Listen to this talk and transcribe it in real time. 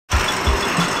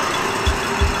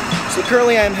So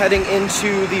currently I'm heading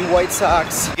into the White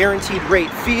Sox guaranteed rate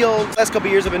field. Last couple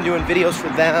years I've been doing videos for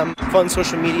them, fun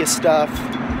social media stuff.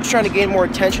 Just trying to gain more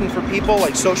attention for people,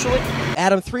 like socially.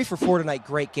 Adam, 3 for 4 tonight,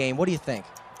 great game. What do you think?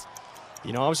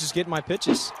 You know, I was just getting my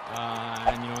pitches,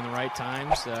 and, you know, in the right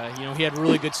times. You know, he had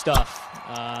really good stuff,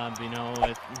 you know,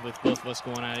 with both of us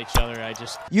going at each other.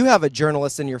 You have a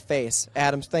journalist in your face.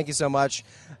 Adam, thank you so much.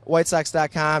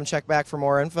 WhiteSox.com, check back for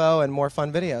more info and more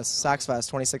fun videos. SoxFest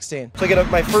 2016. So I get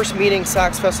my first meeting,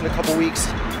 SoxFest, in a couple weeks,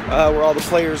 where all the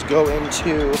players go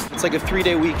into, it's like a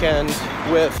 3-day weekend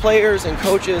with players and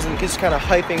coaches and just kind of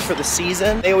hyping for the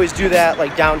season. They always do that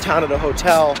like downtown at a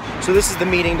hotel. So this is the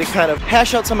meeting to kind of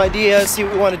hash out some ideas, see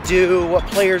what we want to do, what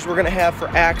players we're going to have for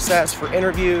access, for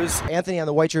interviews. Anthony on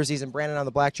the white jerseys and Brandon on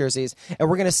the black jerseys. And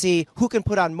we're going to see who can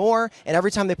put on more. And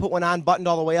every time they put one on, buttoned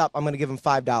all the way up, I'm going to give them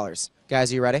 $5.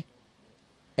 Guys, are you ready?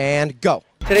 And go.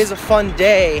 Today's a fun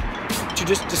day to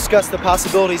just discuss the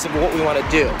possibilities of what we want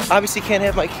to do. Obviously can't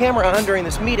have my camera on during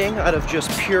this meeting out of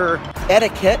just pure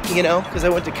etiquette, you know, because I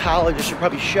went to college. I should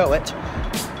probably show it,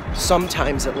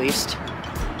 sometimes at least.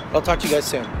 I'll talk to you guys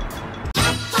soon.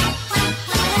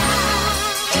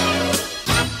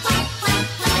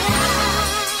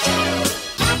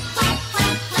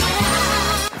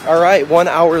 All right, 1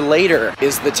 hour later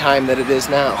is the time that it is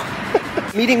now.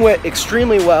 Meeting went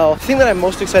extremely well. The thing that I'm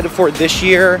most excited for this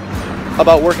year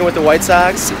about working with the White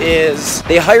Sox is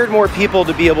they hired more people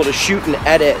to be able to shoot and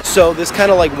edit. So this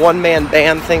kind of like one-man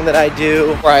band thing that I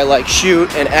do, where I like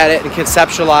shoot and edit and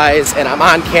conceptualize, and I'm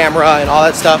on camera and all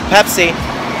that stuff. Pepsi.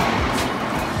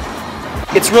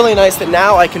 It's really nice that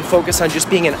now I can focus on just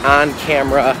being an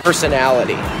on-camera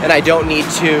personality, and I don't need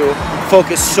to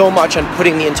focus so much on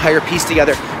putting the entire piece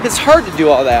together. It's hard to do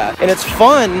all that, and it's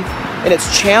fun, and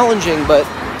it's challenging, but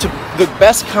the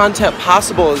best content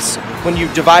possible is when you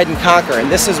divide and conquer,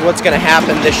 and this is what's going to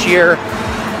happen this year.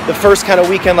 The first kind of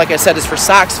weekend, like I said, is for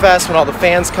SoxFest, when all the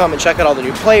fans come and check out all the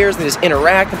new players, and they just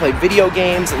interact and play video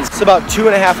games, and it's about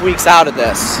 2.5 weeks out of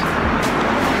this.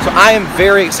 So I am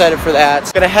very excited for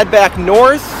that. Gonna head back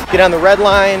north, get on the red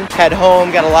line, head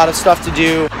home, got a lot of stuff to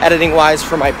do, editing-wise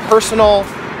for my personal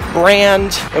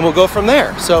brand, and we'll go from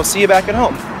there. So see you back at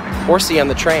home, or see you on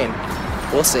the train.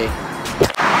 We'll see.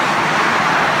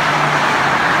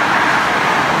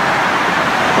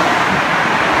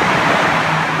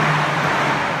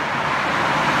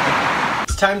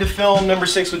 It's time to film number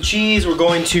 6 with cheese. We're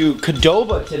going to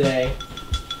Qdoba today.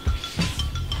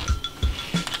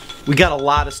 We got a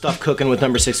lot of stuff cooking with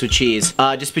number 6 with cheese.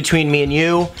 Just between me and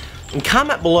you. And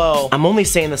comment below. I'm only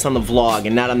saying this on the vlog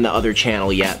and not on the other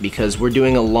channel yet because we're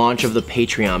doing a launch of the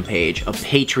Patreon page. A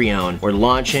Patreon. We're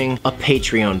launching a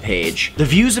Patreon page. The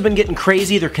views have been getting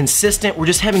crazy. They're consistent. We're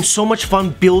just having so much fun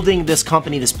building this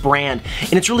company, this brand.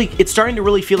 And it's starting to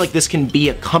really feel like this can be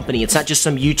a company. It's not just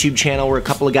some YouTube channel where a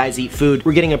couple of guys eat food.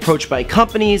 We're getting approached by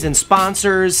companies and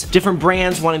sponsors, different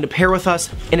brands wanting to pair with us,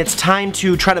 and it's time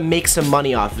to try to make some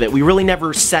money off of it. We really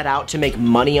never set out to make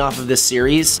money off of this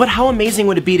series, but how amazing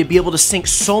would it be to be able to sink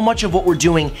so much of what we're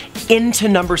doing into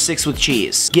number 6 with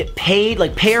cheese. Get paid,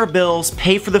 like pay our bills,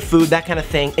 pay for the food, that kind of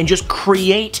thing, and just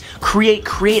create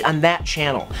on that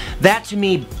channel. That to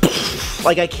me,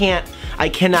 like I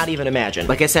cannot even imagine.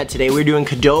 Like I said, today we're doing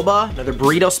Qdoba, another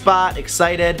burrito spot,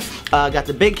 excited. Got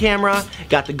the big camera,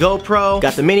 got the GoPro,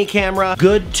 got the mini camera,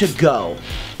 good to go.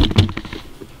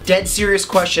 Dead serious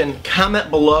question, comment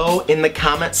below in the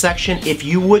comment section if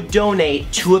you would donate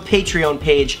to a Patreon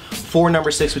page for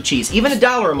number 6 with cheese. Even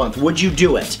 $1 a month, would you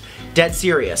do it? Dead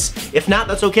serious. If not,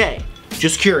 that's okay.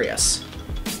 Just curious.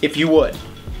 If you would.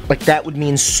 Like that would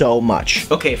mean so much.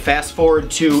 Okay, fast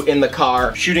forward to in the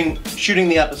car, shooting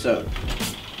the episode.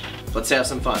 Let's have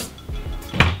some fun.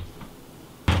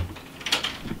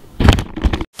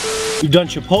 We've done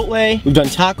Chipotle, we've done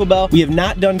Taco Bell, we have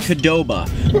not done Qdoba.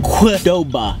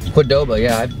 Qdoba,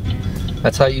 yeah.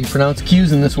 That's how you pronounce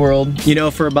Q's in this world. You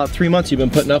know, for about 3 months you've been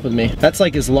putting up with me. That's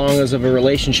like as long as of a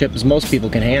relationship as most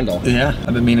people can handle. Yeah,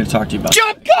 I've been meaning to talk to you about.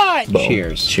 Jump cut! Boom.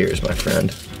 Cheers. Cheers, my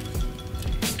friend.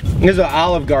 These are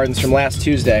Olive Gardens from last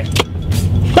Tuesday.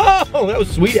 Oh, that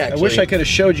was sweet, actually. I wish I could have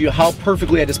showed you how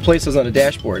perfectly I just placed those on a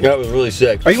dashboard. That was really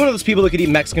sick. Are you one of those people that could eat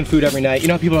Mexican food every night? You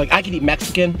know how people are like, I could eat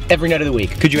Mexican every night of the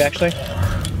week. Could you actually?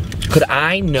 Could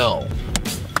I? No.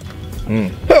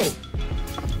 Oh!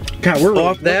 God, we're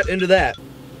off that into that.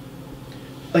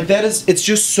 Like that is, it's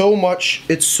just so much,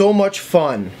 it's so much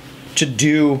fun to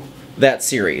do that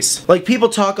series. Like people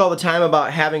talk all the time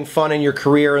about having fun in your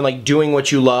career and like doing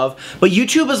what you love, but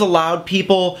YouTube has allowed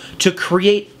people to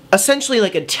create essentially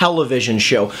like a television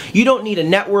show. You don't need a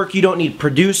network, you don't need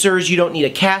producers, you don't need a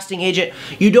casting agent,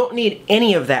 you don't need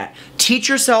any of that. Teach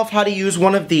yourself how to use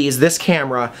one of these, this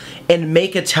camera, and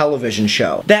make a television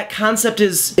show. That concept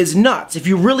is nuts if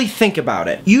you really think about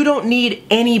it. You don't need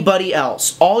anybody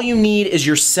else. All you need is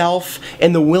yourself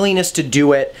and the willingness to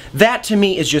do it. That to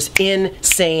me is just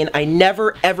insane. I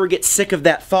never ever get sick of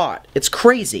that thought. It's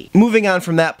crazy. Moving on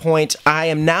from that point, I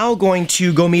am now going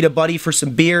to go meet a buddy for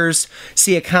some beers,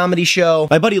 see a comedy show.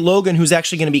 My buddy Logan, who's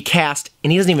actually going to be cast,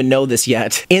 and he doesn't even know this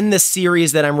yet, in the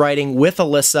series that I'm writing with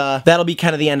Alyssa. That'll be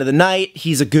kind of the end of the night.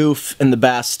 He's a goof and the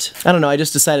best. I don't know, I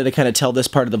just decided to kind of tell this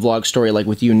part of the vlog story like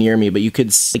with you near me, but you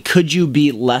could you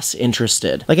be less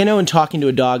interested? Like I know in talking to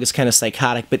a dog is kind of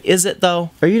psychotic, but is it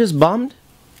though? Are you just bummed?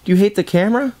 Do you hate the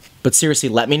camera? But seriously,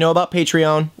 let me know about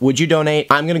Patreon. Would you donate?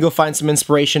 I'm gonna go find some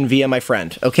inspiration via my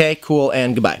friend. Okay, cool,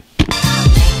 and goodbye.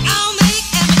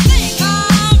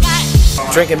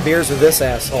 Drinking beers with this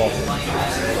asshole.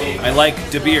 I like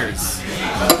De Beers.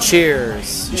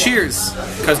 Cheers. Cheers,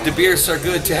 because De Beers are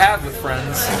good to have with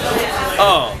friends.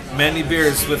 Oh, many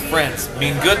beers with friends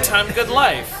mean good time, good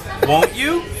life. Won't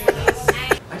you?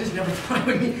 I just never thought it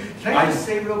would be. Can I just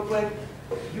say real quick?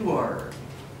 You are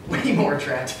way more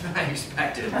attractive than I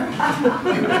expected.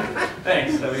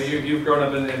 Thanks. I mean, you've grown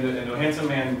up into a handsome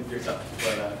man yourself.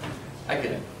 But I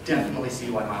could definitely see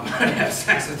why Mom would have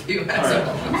sex with you. That's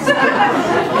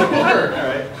all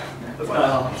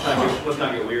all. right. Let's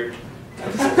not get weird.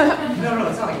 No,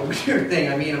 it's not like a weird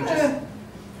thing. I mean, I'm just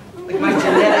like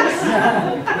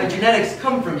my genetics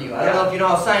come from you. I don't know if you know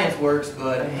how science works,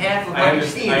 but half of what you've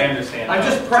seen. I understand. I'm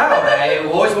just proud. I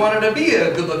always wanted to be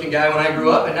a good-looking guy when I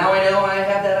grew up, and now I know I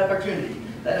have that opportunity.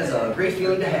 That is a great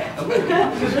feeling to have.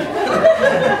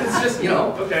 It's just, you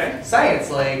know, science.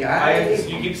 Like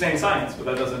you keep saying science, but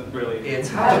that doesn't really. It's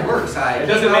how it works. It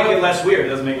doesn't make it less weird. It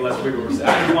doesn't make it less weird. I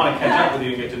just want to catch up with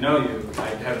you and get to know you.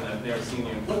 I've never seen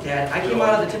you. Look, Dad, I came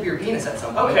out of the tip of your penis at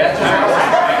some point. Okay.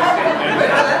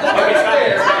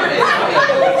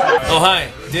 Oh, hi.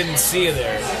 Didn't see you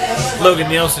there. Logan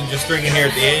Nielsen just drinking here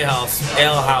at the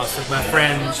Ale House with my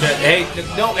friend. Hey,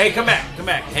 no, hey, come back.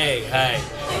 Hey, hi.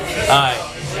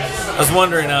 I was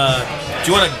wondering,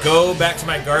 do you want to go back to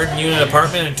my garden unit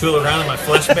apartment and tool around in my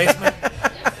flesh basement?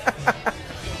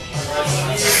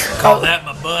 Call that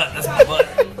my butt. That's my butt.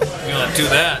 We're gonna do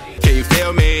that. Can you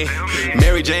feel me?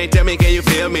 Mary Jane, tell me, can you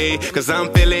feel me? Cause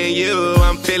I'm feeling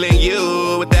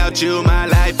you. Without you, my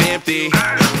life empty.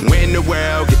 When the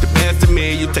world get the best of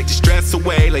me, you take the stress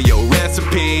away, like your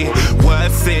recipe.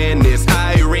 What's in this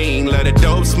Irene? Let the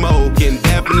dope smoke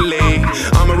indefinitely.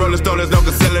 I'm a rolling stone, there's no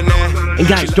concealing that. And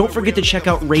guys, don't forget to check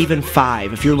out Raven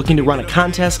 5 if you're looking to run a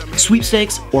contest,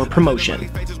 sweepstakes, or promotion.